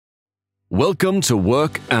Welcome to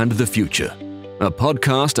Work and the Future, a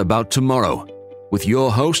podcast about tomorrow, with your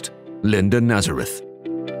host, Linda Nazareth.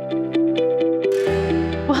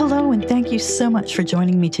 Well, hello, and thank you so much for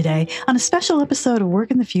joining me today on a special episode of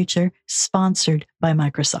Work in the Future, sponsored by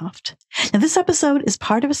Microsoft. Now, this episode is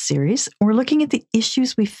part of a series. We're looking at the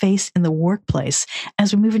issues we face in the workplace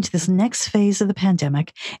as we move into this next phase of the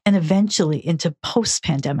pandemic and eventually into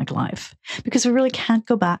post-pandemic life, because we really can't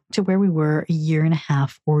go back to where we were a year and a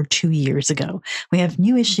half or 2 years ago. We have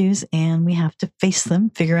new issues and we have to face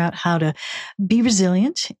them, figure out how to be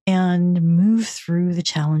resilient and move through the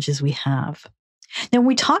challenges we have. Now, when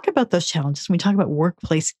we talk about those challenges, when we talk about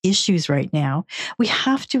workplace issues right now, we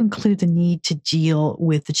have to include the need to deal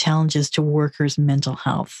with the challenges to workers' mental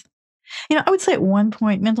health. I would say at one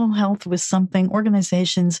point, mental health was something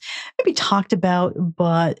organizations maybe talked about,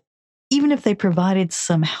 but even if they provided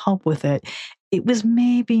some help with it, it was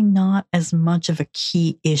maybe not as much of a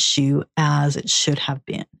key issue as it should have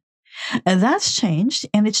been. And that's changed,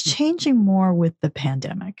 and it's changing more with the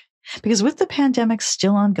pandemic. Because with the pandemic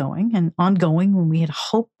still ongoing when we had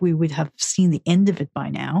hoped we would have seen the end of it by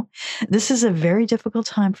now, this is a very difficult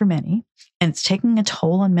time for many, and it's taking a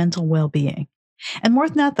toll on mental well-being. And more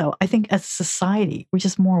than that, though, I think as a society, we're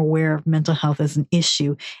just more aware of mental health as an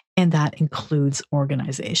issue, and that includes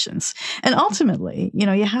organizations. And ultimately,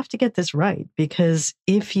 you have to get this right, because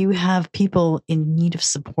if you have people in need of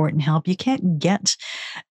support and help, you can't get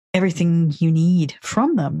everything you need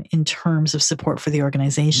from them in terms of support for the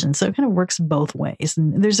organization. So it kind of works both ways.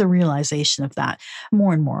 And there's a realization of that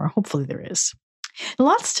more and more. Hopefully there is.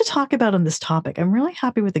 Lots to talk about on this topic. I'm really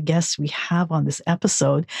happy with the guests we have on this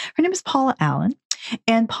episode. Her name is Paula Allen.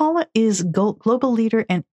 And Paula is Global Leader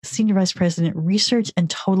and Senior Vice President, Research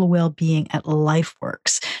and Total Wellbeing at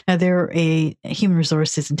LifeWorks. Now, they're a human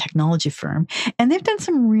resources and technology firm, and they've done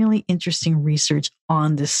some really interesting research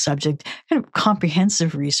on this subject, kind of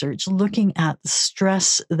comprehensive research, looking at the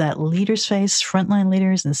stress that leaders face, frontline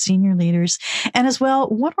leaders and senior leaders, and as well,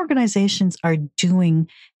 what organizations are doing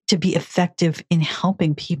to be effective in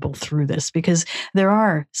helping people through this, because there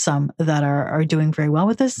are some that are doing very well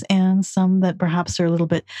with this and some that perhaps are a little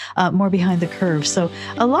bit more behind the curve. So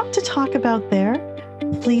a lot to talk about there.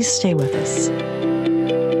 Please stay with us.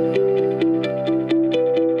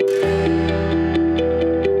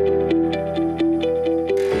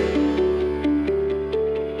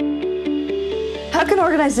 How can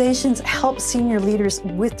organizations help senior leaders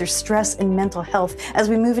with their stress and mental health as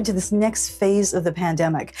we move into this next phase of the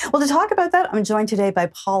pandemic? Well, to talk about that, I'm joined today by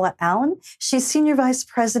Paula Allen. She's Senior Vice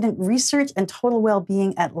President, Research and Total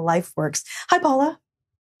Wellbeing at LifeWorks. Hi, Paula.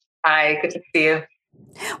 Hi, good to see you.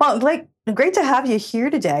 Well, great to have you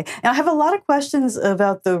here today. Now, I have a lot of questions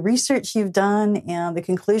about the research you've done and the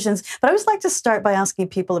conclusions, but I always like to start by asking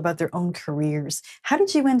people about their own careers. How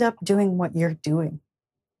did you end up doing what you're doing?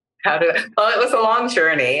 Well, it was a long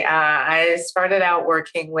journey. I started out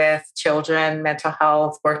working with children, mental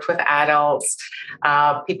health, worked with adults,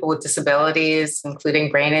 people with disabilities,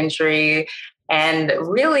 including brain injury, and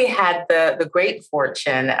really had the great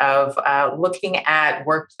fortune of looking at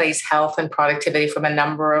workplace health and productivity from a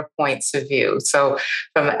number of points of view. So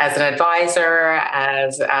as an advisor,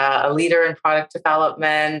 as a leader in product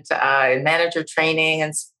development, in manager training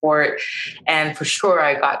and support. And for sure,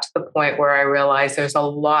 I got to the point where I realized there's a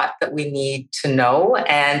lot that we need to know,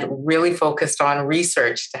 and really focused on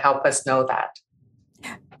research to help us know that.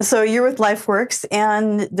 So you're with LifeWorks,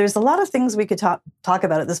 and there's a lot of things we could talk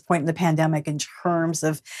about at this point in the pandemic in terms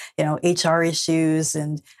of, HR issues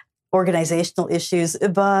and organizational issues.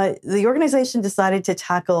 But the organization decided to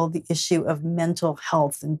tackle the issue of mental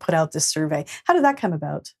health and put out this survey. How did that come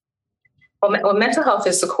about? Well, mental health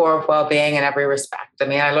is the core of well-being in every respect. I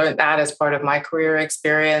mean, I learned that as part of my career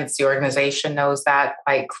experience. The organization knows that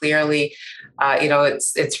quite clearly.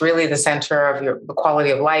 It's really the center of the quality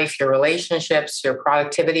of life, your relationships, your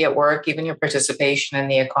productivity at work, even your participation in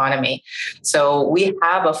the economy. So we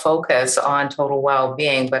have a focus on total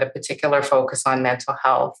well-being, but a particular focus on mental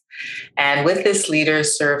health. And with this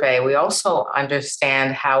leaders survey, we also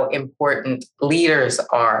understand how important leaders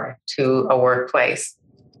are to a workplace.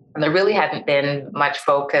 And there really hadn't been much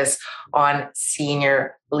focus on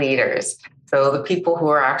senior leaders. So the people who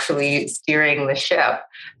are actually steering the ship.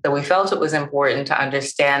 So we felt it was important to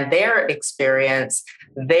understand their experience,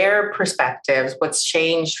 their perspectives, what's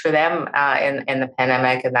changed for them in the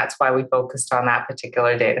pandemic. And that's why we focused on that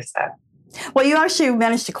particular data set. Well, you actually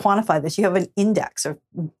managed to quantify this. You have an index of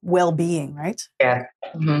well-being, right? Yeah,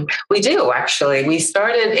 we do actually. We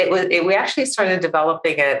actually started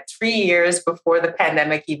developing it 3 years before the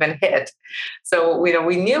pandemic even hit. So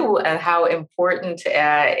we knew how important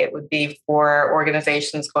it would be for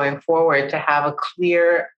organizations going forward to have a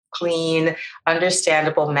clear, clean,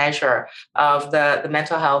 understandable measure of the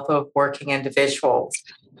mental health of working individuals.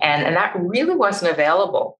 And that really wasn't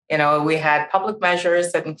available. We had public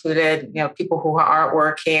measures that included, people who aren't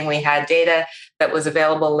working. We had data that was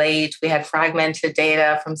available late. We had fragmented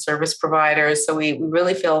data from service providers. So we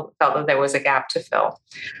really felt that there was a gap to fill.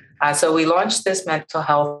 So we launched this mental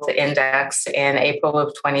health index in April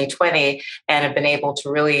of 2020 and have been able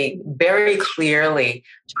to really very clearly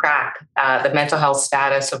track the mental health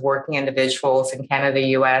status of working individuals in Canada,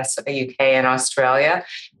 US, UK, and Australia.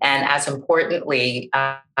 And as importantly,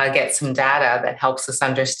 get some data that helps us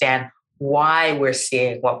understand why we're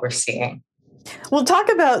seeing what we're seeing. We'll talk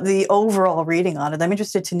about the overall reading on it. I'm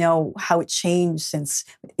interested to know how it changed since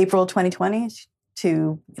April 2020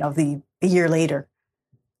 to a year later.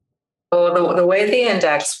 Well, the way the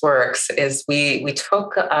index works is we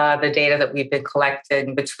took the data that we've been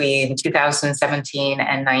collecting between 2017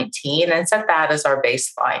 and 19 and set that as our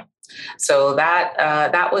baseline. So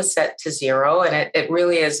that was set to 0, and it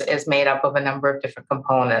really is made up of a number of different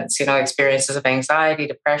components. Experiences of anxiety,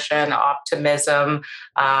 depression, optimism,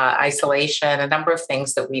 isolation, a number of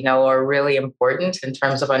things that we know are really important in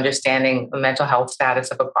terms of understanding the mental health status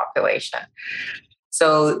of a population.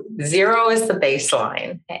 So 0 is the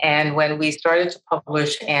baseline. And when we started to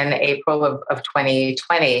publish in April of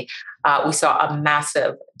 2020, we saw a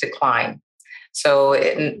massive decline. So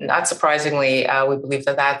not surprisingly, we believe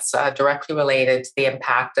that that's directly related to the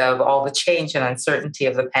impact of all the change and uncertainty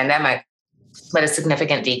of the pandemic, but a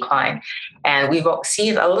significant decline. And we've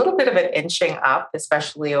seen a little bit of it inching up,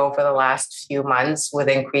 especially over the last few months with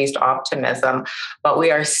increased optimism, but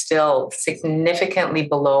we are still significantly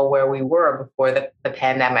below where we were before the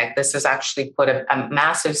pandemic. This has actually put a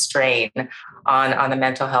massive strain on the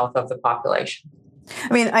mental health of the population.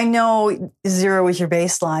 I mean, I know 0 is your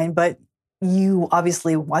baseline, but you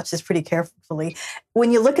obviously watch this pretty carefully.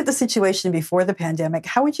 When you look at the situation before the pandemic,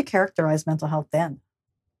 how would you characterize mental health then?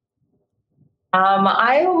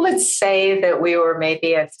 I would say that we were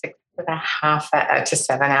maybe a 6.5 to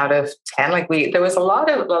 7 out of 10. There was a lot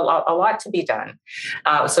to be done.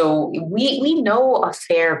 So we know a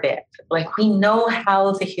fair bit. We know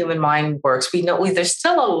how the human mind works. We know there's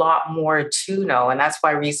still a lot more to know, and that's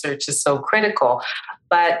why research is so critical.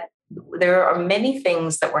 But there are many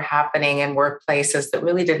things that were happening in workplaces that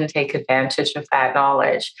really didn't take advantage of that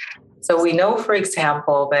knowledge. So we know, for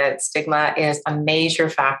example, that stigma is a major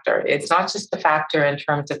factor. It's not just a factor in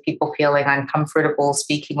terms of people feeling uncomfortable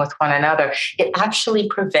speaking with one another. It actually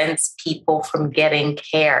prevents people from getting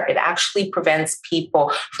care. It actually prevents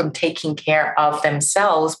people from taking care of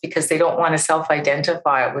themselves because they don't want to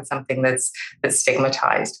self-identify with something that's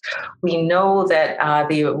stigmatized. We know that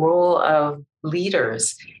the role of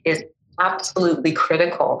leaders is absolutely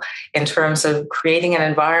critical in terms of creating an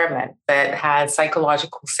environment that has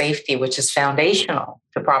psychological safety, which is foundational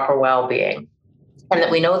to proper well-being. And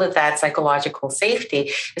that we know that psychological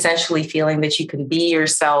safety, essentially feeling that you can be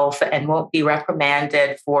yourself and won't be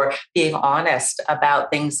reprimanded for being honest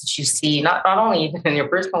about things that you see, not only even in your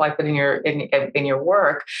personal life, but in your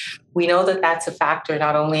work. We know that that's a factor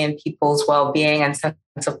not only in people's well-being and sense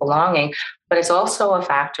of belonging, but it's also a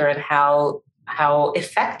factor in how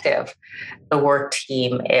effective the work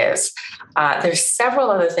team is. There's several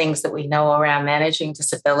other things that we know around managing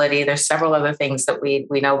disability. There's several other things that we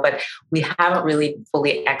know, but we haven't really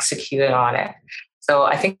fully executed on it. So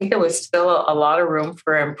I think there was still a lot of room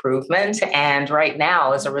for improvement. And right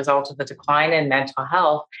now, as a result of the decline in mental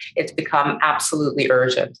health, it's become absolutely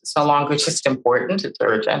urgent. It's no longer just important, it's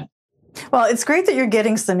urgent. Well, it's great that you're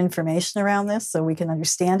getting some information around this so we can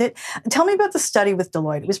understand it. Tell me about the study with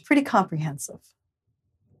Deloitte. It was pretty comprehensive.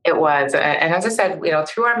 It was. And as I said,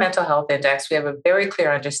 through our mental health index, we have a very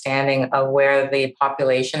clear understanding of where the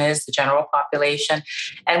population is, the general population.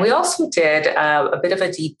 And we also did a bit of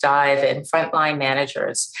a deep dive in frontline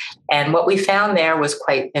managers. And what we found there was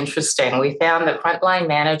quite interesting. We found that frontline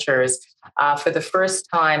managers, for the first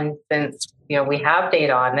time since we have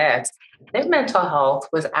data on this, their mental health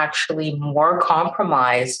was actually more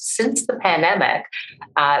compromised since the pandemic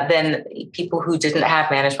than people who didn't have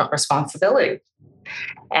management responsibility.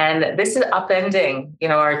 And this is upending,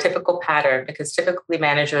 our typical pattern, because typically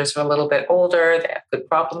managers are a little bit older, they have good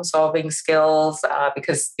problem-solving skills,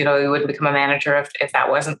 because, you wouldn't become a manager if that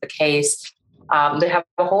wasn't the case. They have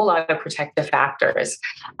a whole lot of protective factors.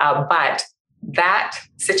 But that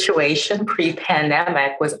situation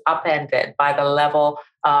pre-pandemic was upended by the level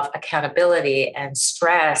of accountability and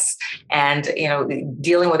stress and,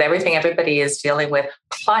 dealing with everything everybody is dealing with,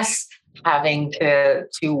 plus having to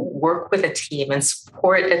work with a team and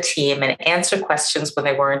support a team and answer questions when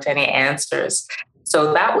there weren't any answers.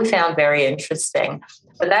 So that we found very interesting.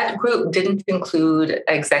 But that group didn't include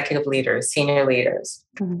executive leaders, senior leaders.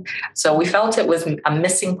 Mm-hmm. So we felt it was a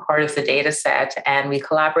missing part of the data set, and we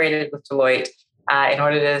collaborated with Deloitte in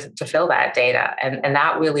order to fill that data. And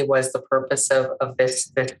that really was the purpose of this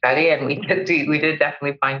study. And we did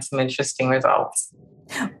definitely find some interesting results.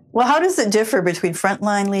 Well, how does it differ between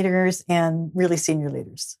frontline leaders and really senior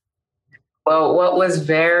leaders? Well, what was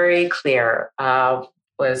very clear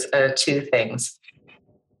was two things.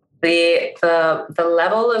 The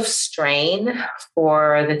level of strain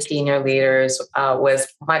for the senior leaders was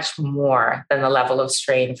much more than the level of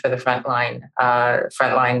strain for the frontline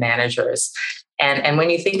managers. And when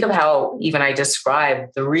you think of how even I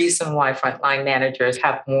described the reason why frontline managers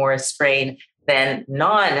have more strain than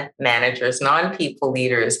non-managers, non-people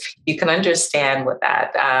leaders, you can understand what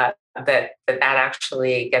that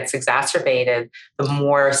actually gets exacerbated the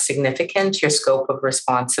more significant your scope of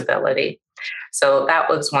responsibility. So that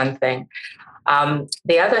was one thing.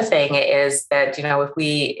 The other thing is that,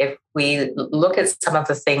 if we look at some of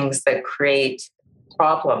the things that create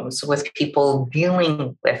problems with people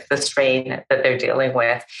dealing with the strain that they're dealing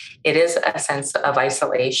with, it is a sense of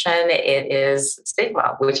isolation. It is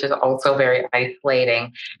stigma, which is also very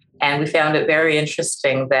isolating. And we found it very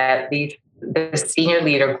interesting that the senior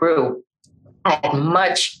leader group had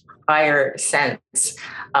much higher sense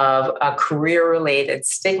of a career-related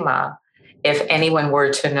stigma if anyone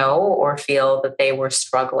were to know or feel that they were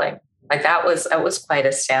struggling. Like that was quite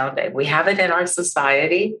astounding. We have it in our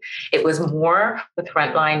society. It was more with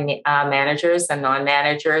frontline managers than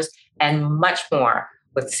non-managers, and much more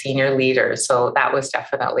with senior leaders. So that was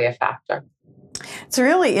definitely a factor. It's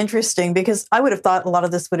really interesting because I would have thought a lot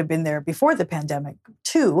of this would have been there before the pandemic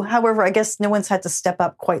too. However, I guess no one's had to step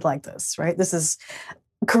up quite like this, right? This is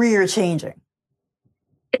career changing.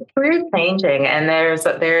 It's career changing, and there's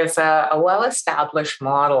a well-established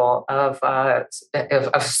model of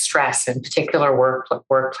stress, in particular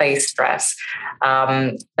workplace stress,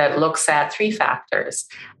 that looks at three factors: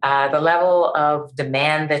 the level of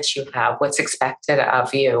demand that you have, what's expected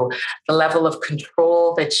of you, the level of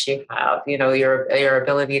control that you have, your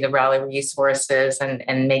ability to rally resources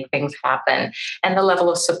and make things happen, and the level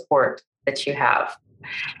of support that you have.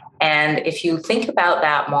 And if you think about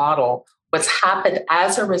that model, what's happened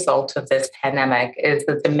as a result of this pandemic is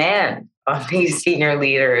the demand of these senior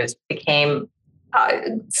leaders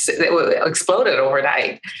exploded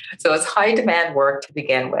overnight. So it's high demand work to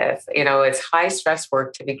begin with. It's high stress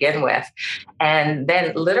work to begin with. And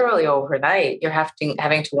then literally overnight, you're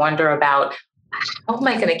having to wonder about, how am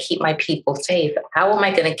I going to keep my people safe? How am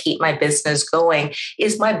I going to keep my business going?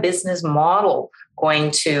 Is my business model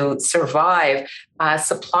going to survive?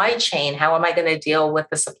 Supply chain, how am I going to deal with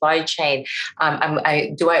the supply chain?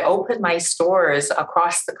 Do I open my stores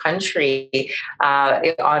across the country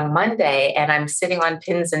on Monday, and I'm sitting on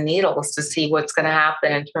pins and needles to see what's going to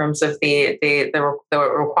happen in terms of the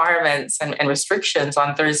requirements and restrictions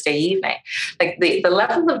on Thursday evening? Like the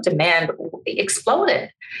level of demand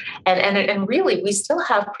exploded. And really, we still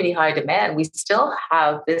have pretty high demand. We still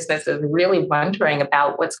have businesses really wondering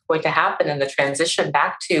about what's going to happen in the transition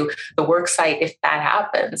back to the work site if that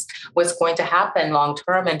happens, what's going to happen long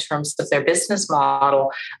term in terms of their business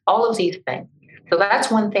model, all of these things. So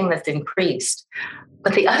that's one thing that's increased.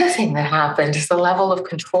 But the other thing that happened is the level of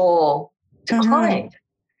control declined.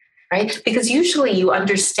 Right? Because usually you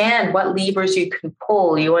understand what levers you can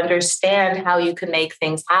pull, you understand how you can make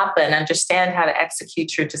things happen, understand how to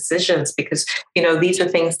execute your decisions, because, these are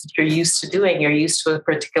things that you're used to doing, you're used to a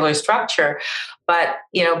particular structure. But,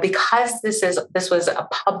 because this was a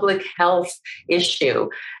public health issue,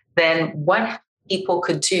 then what people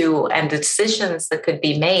could do and the decisions that could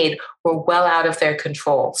be made were well out of their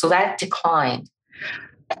control. So that declined.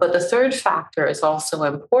 But the third factor is also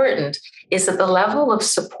important, is that the level of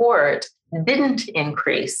support didn't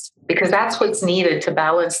increase, because that's what's needed to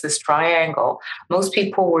balance this triangle. Most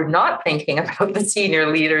people were not thinking about the senior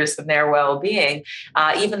leaders and their well-being.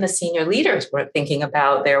 Even the senior leaders weren't thinking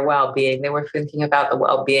about their well-being. They were thinking about the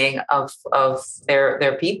well-being of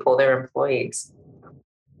their people, their employees.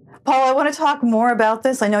 Paul, I want to talk more about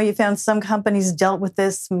this. I know you found some companies dealt with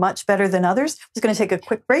this much better than others. I'm just going to take a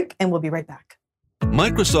quick break, and we'll be right back.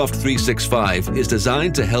 Microsoft 365 is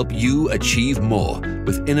designed to help you achieve more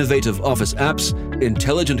with innovative Office apps,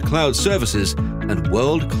 intelligent cloud services, and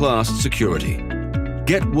world-class security.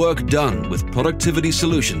 Get work done with productivity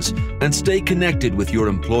solutions and stay connected with your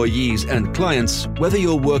employees and clients, whether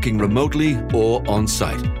you're working remotely or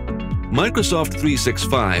on-site. Microsoft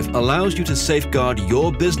 365 allows you to safeguard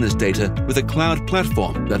your business data with a cloud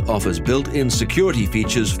platform that offers built-in security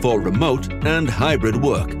features for remote and hybrid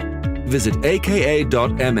work. Visit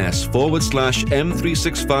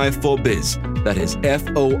aka.ms/M365 that is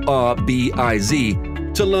FORBIZ,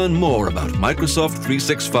 to learn more about Microsoft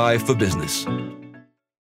 365 for Business.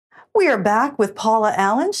 We are back with Paula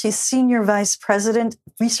Allen. She's Senior Vice President,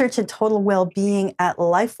 Research and Total Wellbeing at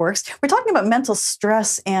LifeWorks. We're talking about mental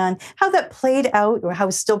stress and how that played out, or how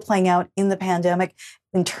it's still playing out in the pandemic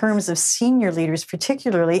in terms of senior leaders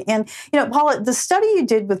particularly. And, Paula, the study you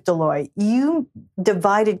did with Deloitte, you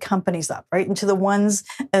divided companies up, right, into the ones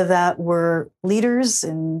that were leaders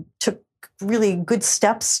and took really good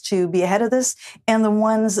steps to be ahead of this, and the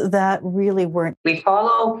ones that really weren't. We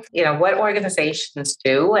follow, what organizations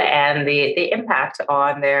do and the impact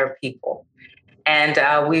on their people.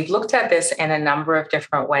 And we've looked at this in a number of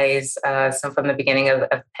different ways. So from the beginning of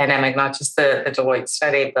the pandemic, not just the Deloitte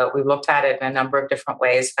study, but we've looked at it in a number of different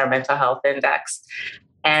ways, our mental health index.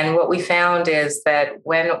 And what we found is that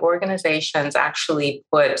when organizations actually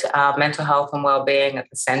put mental health and well-being at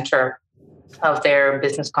the center of their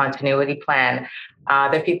business continuity plan,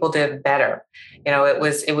 their people did better.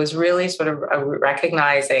 It was really sort of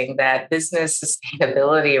recognizing that business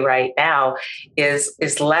sustainability right now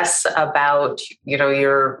is less about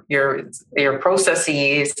your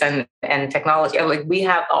processes and technology. Like, we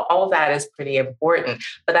have all that is pretty important,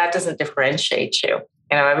 but that doesn't differentiate you.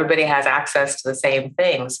 Everybody has access to the same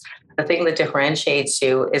things. The thing that differentiates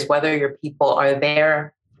you is whether your people are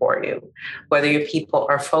there for you, whether your people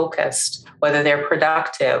are focused, whether they're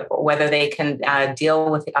productive, whether they can deal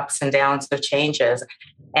with the ups and downs of changes.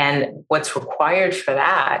 And what's required for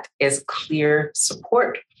that is clear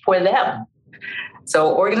support for them.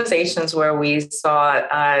 So organizations where we saw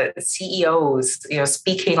CEOs,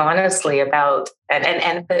 speaking honestly about and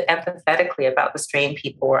empathetically about the strain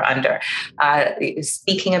people were under,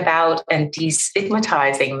 speaking about and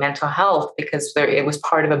destigmatizing mental health, because it was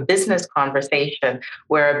part of a business conversation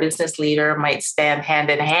where a business leader might stand hand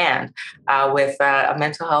in hand with a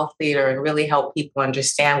mental health leader and really help people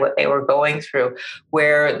understand what they were going through,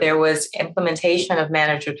 where there was implementation of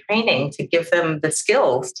manager training to give them the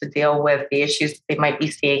skills to deal with the issues that they might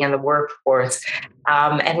be seeing in the workforce.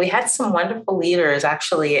 And we had some wonderful leaders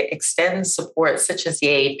actually extend support, such as the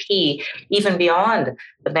AAP, even beyond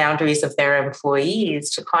the boundaries of their employees,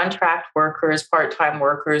 to contract workers, part-time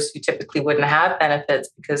workers who typically wouldn't have benefits,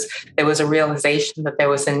 because there was a realization that there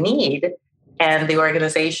was a need and the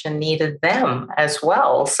organization needed them as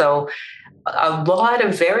well. So a lot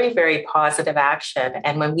of very, very positive action.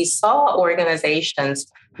 And when we saw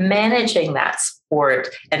organizations managing that support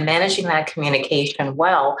and managing that communication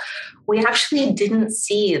well, we actually didn't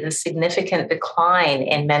see the significant decline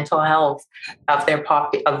in mental health of their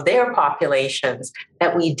populations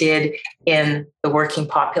that we did in the working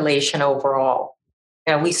population overall.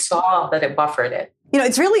 We saw that it buffered it.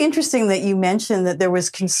 It's really interesting that you mentioned that there was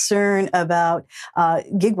concern about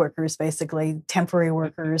gig workers, basically temporary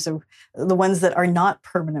workers, or the ones that are not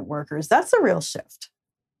permanent workers. That's a real shift.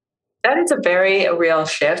 That is a very real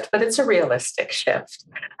shift, but it's a realistic shift.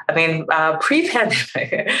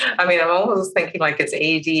 Pre-pandemic, I'm almost thinking like it's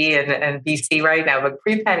AD and BC right now, but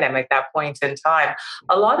pre-pandemic, that point in time,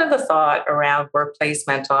 a lot of the thought around workplace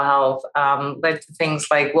mental health led to things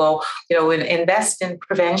like, invest in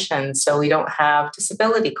prevention so we don't have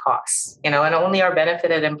disability costs, and only our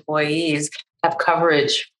benefited employees have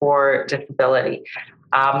coverage for disability.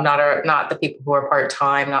 Not the people who are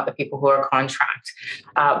part-time, not the people who are contract.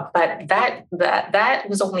 But that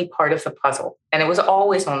was only part of the puzzle. And it was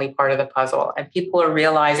always only part of the puzzle. And people are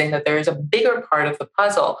realizing that there is a bigger part of the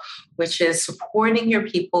puzzle, which is supporting your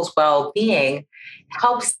people's well-being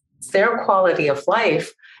helps their quality of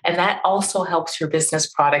life. And that also helps your business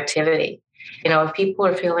productivity. If people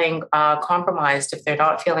are feeling compromised, if they're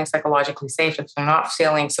not feeling psychologically safe, if they're not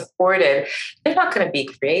feeling supported, they're not going to be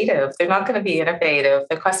creative. They're not going to be innovative.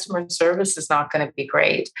 The customer service is not going to be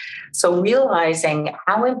great. So realizing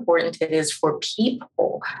how important it is for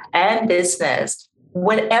people and business,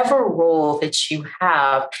 whatever role that you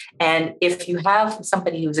have, and if you have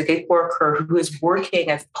somebody who's a gig worker who is working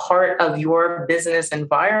as part of your business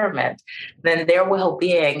environment, then their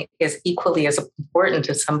well-being is equally as important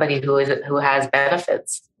as somebody who has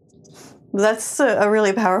benefits. That's a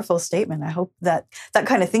really powerful statement. I hope that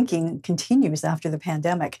kind of thinking continues after the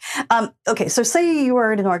pandemic. Okay, so say you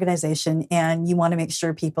are in an organization and you want to make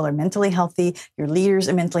sure people are mentally healthy, your leaders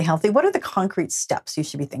are mentally healthy. What are the concrete steps you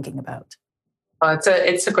should be thinking about?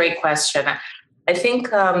 It's a great question. I think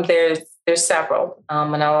there's several,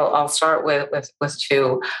 and I'll start with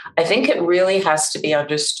two. I think it really has to be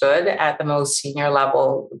understood at the most senior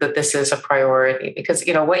level that this is a priority, because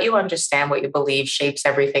what you understand, what you believe, shapes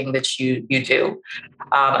everything that you do.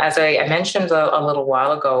 As I mentioned a little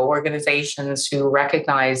while ago, organizations who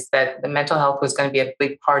recognized that the mental health was going to be a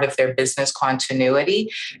big part of their business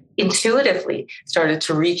continuity intuitively started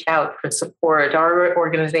to reach out for support. Our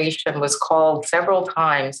organization was called several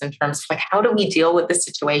times in terms of how do we deal with this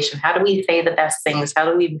situation? How do we say the best things? How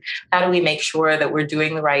do we make sure that we're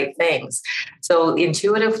doing the right things? So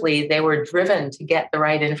intuitively, they were driven to get the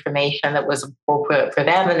right information that was appropriate for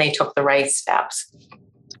them, and they took the right steps.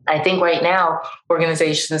 I think right now,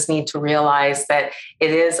 organizations need to realize that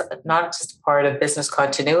it is not just part of business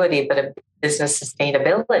continuity, but a business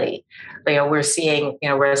sustainability. We're seeing,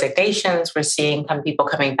 resignations. We're seeing some people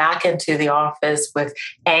coming back into the office with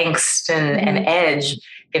angst and edge.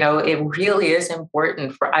 It really is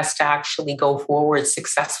important for us to actually go forward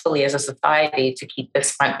successfully as a society to keep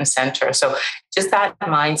this front and center. So just that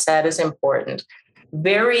mindset is important.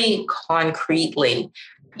 Very concretely,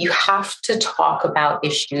 you have to talk about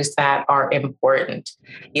issues that are important.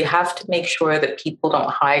 You have to make sure that people don't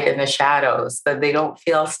hide in the shadows, that they don't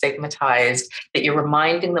feel stigmatized, that you're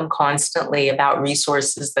reminding them constantly about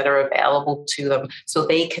resources that are available to them so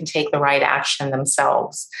they can take the right action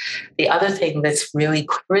themselves. The other thing that's really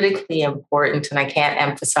critically important, and I can't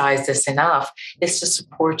emphasize this enough, is to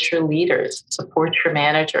support your leaders, support your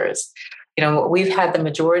managers. We've had the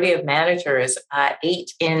majority of managers,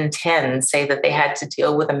 8 in 10, say that they had to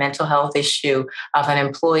deal with a mental health issue of an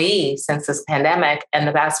employee since this pandemic, and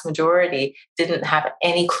the vast majority didn't have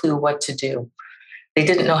any clue what to do. They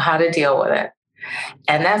didn't know how to deal with it.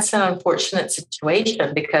 And that's an unfortunate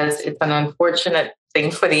situation, because it's an unfortunate thing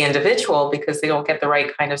for the individual because they don't get the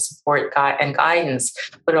right kind of support and guidance,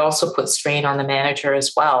 but it also puts strain on the manager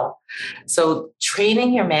as well. So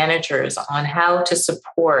training your managers on how to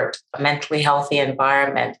support a mentally healthy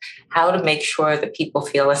environment, how to make sure that people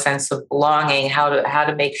feel a sense of belonging, how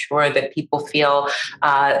to make sure that people feel,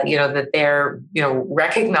 that they're,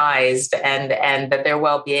 recognized and that their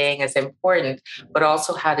well-being is important, but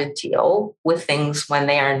also how to deal with things when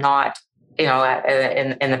they are not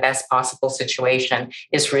in the best possible situation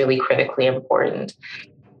is really critically important.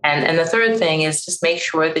 And the third thing is just make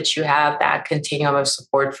sure that you have that continuum of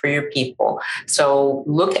support for your people. So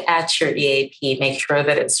look at your EAP, make sure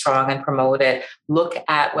that it's strong and promote it. Look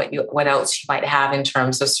at what else you might have in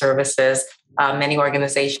terms of services. Many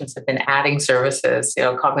organizations have been adding services,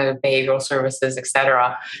 cognitive behavioral services, et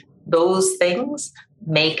cetera. Those things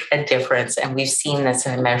make a difference, and we've seen this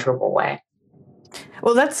in a measurable way.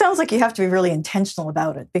 Well, that sounds like you have to be really intentional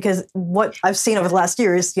about it, because what I've seen over the last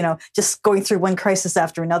year is, just going through one crisis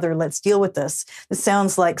after another. Let's deal with this. It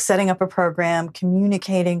sounds like setting up a program,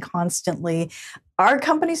 communicating constantly. Are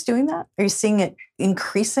companies doing that? Are you seeing it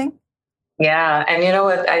increasing? Yeah. And you know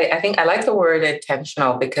what, I think I like the word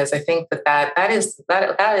intentional, because I think that is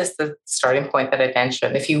the starting point that I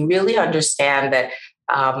mentioned. If you really understand that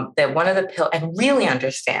one of the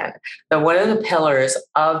pillars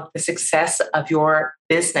of the success of your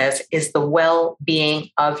business is the well-being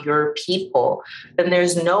of your people, then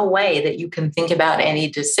there's no way that you can think about any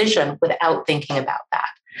decision without thinking about that.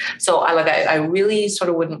 So I really sort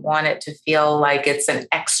of wouldn't want it to feel like it's an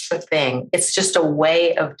extra thing. It's just a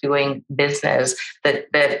way of doing business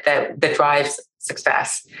that drives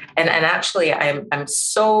success. And actually, I'm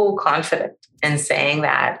so confident in saying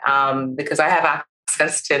that because I have access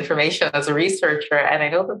to information as a researcher. And I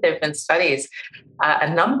know that there have been studies, a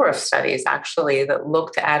number of studies actually, that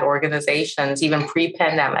looked at organizations, even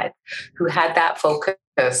pre-pandemic, who had that focus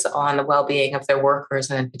on the well-being of their workers,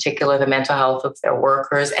 and in particular, the mental health of their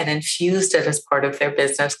workers, and infused it as part of their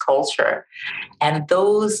business culture. And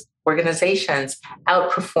those organizations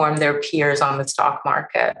outperform their peers on the stock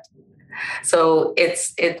market. So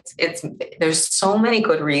there's so many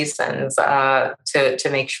good reasons to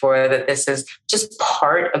make sure that this is just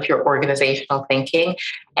part of your organizational thinking.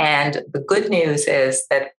 And the good news is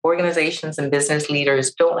that organizations and business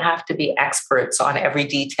leaders don't have to be experts on every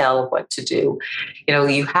detail of what to do.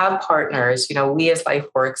 You have partners, we as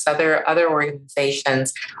LifeWorks, other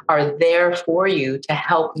organizations are there for you to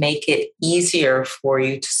help make it easier for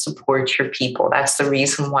you to support your people. That's the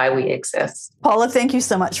reason why we exist. Paula, thank you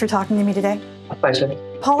so much for talking to me today. A pleasure.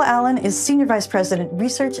 Paula Allen is Senior Vice President,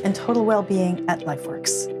 Research and Total Wellbeing at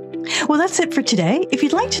LifeWorks. Well, that's it for today. If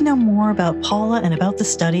you'd like to know more about Paula and about the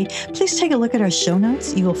study, please take a look at our show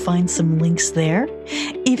notes. You will find some links there.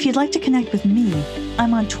 If you'd like to connect with me,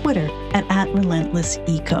 I'm on Twitter at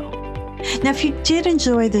 @RelentlessEco. Now, if you did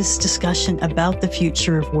enjoy this discussion about the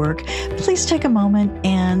future of work, please take a moment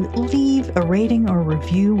and leave a rating or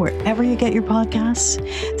review wherever you get your podcasts.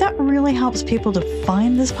 That really helps people to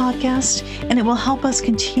find this podcast, and it will help us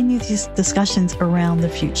continue these discussions around the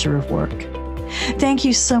future of work. Thank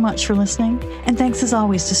you so much for listening, and thanks as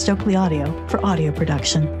always to Stokely Audio for audio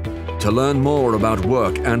production. To learn more about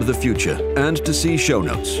work and the future and to see show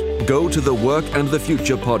notes, go to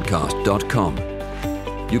theworkandthefuturepodcast.com.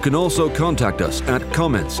 You can also contact us at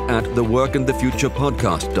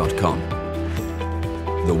comments@theworkandthefuturepodcast.com.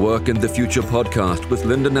 The Work and the Future podcast with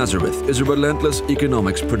Linda Nazareth is a Relentless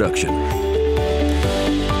Economics production.